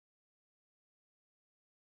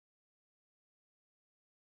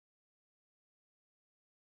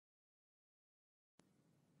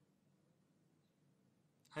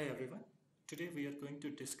Hi everyone. Today we are going to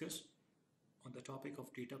discuss on the topic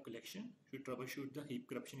of data collection to troubleshoot the heap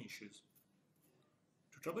corruption issues.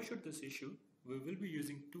 To troubleshoot this issue, we will be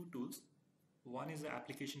using two tools. One is the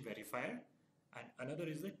application verifier and another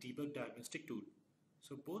is the debug diagnostic tool.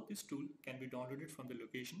 So both these tools can be downloaded from the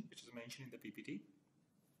location which is mentioned in the PPT.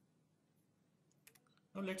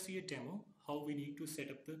 Now let's see a demo how we need to set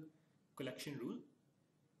up the collection rule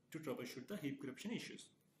to troubleshoot the heap corruption issues.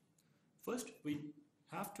 First, we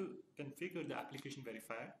have to configure the application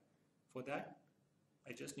verifier. For that,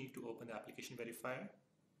 I just need to open the application verifier.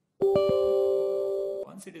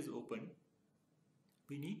 Once it is open,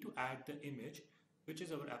 we need to add the image, which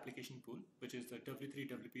is our application pool, which is the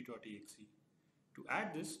W3WP.exe. To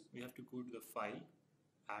add this, we have to go to the file,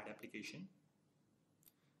 add application,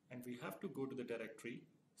 and we have to go to the directory,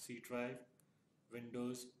 C drive,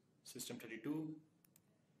 Windows, System32,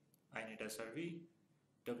 IIS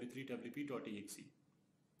W3WP.exe.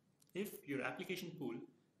 If your application pool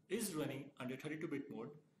is running under 32-bit mode,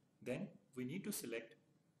 then we need to select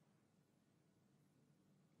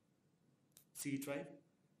C drive,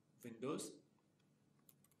 Windows,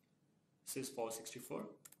 Sys464,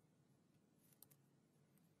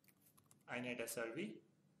 IIS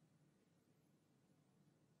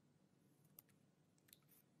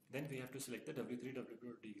then we have to select the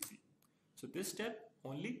W3WP.exe. So this step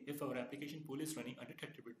only if our application pool is running under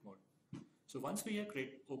 32-bit mode. So once we have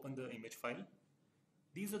open the image file,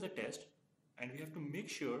 these are the tests, and we have to make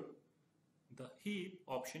sure the heap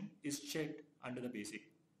option is checked under the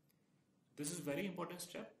basic. This is very important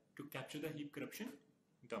step to capture the heap corruption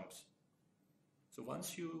dumps. So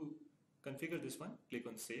once you configure this one, click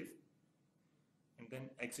on save and then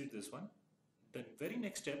exit this one. The very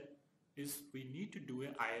next step is we need to do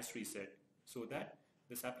an IIS reset so that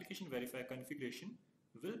this application verifier configuration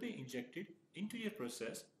will be injected into your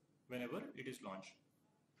process whenever it is launched.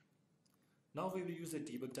 Now we will use the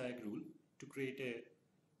debug diag rule to create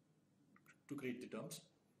the dumps.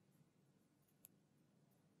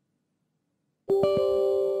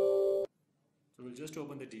 So we'll just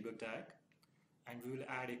open the debug diag and we will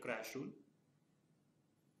add a crash rule.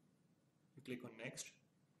 You click on next.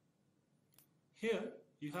 Here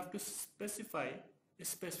you have to specify a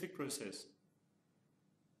specific process.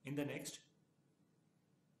 In the next,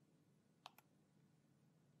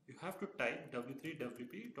 you have to type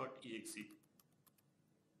W3WP.exe.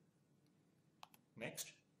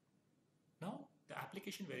 Next. Now the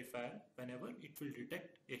application verifier, whenever it will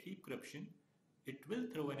detect a heap corruption, it will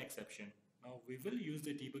throw an exception. Now we will use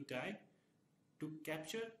the debug diag to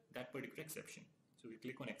capture that particular exception. So we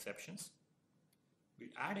click on exceptions,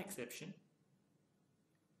 we add exception,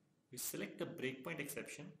 we select the breakpoint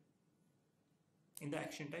exception. In the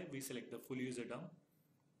action type, we select the full user dump.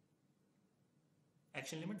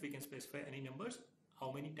 Action limit, we can specify any numbers,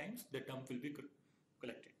 how many times the dump will be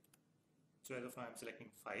collected. So as of now, I'm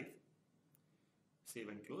selecting 5. Save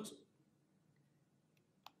and close.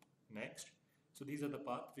 Next. So these are the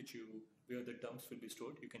path where the dumps will be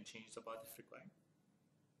stored. You can change the path if required.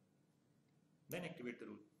 Then activate the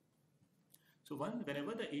rule. So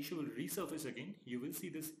whenever the issue will resurface again, you will see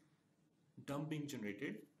this dump being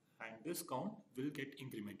generated and this count will get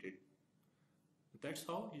incremented. That's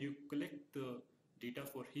how you collect the data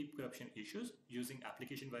for heap corruption issues using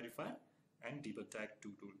application verifier and debug diag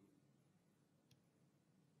 2 tool.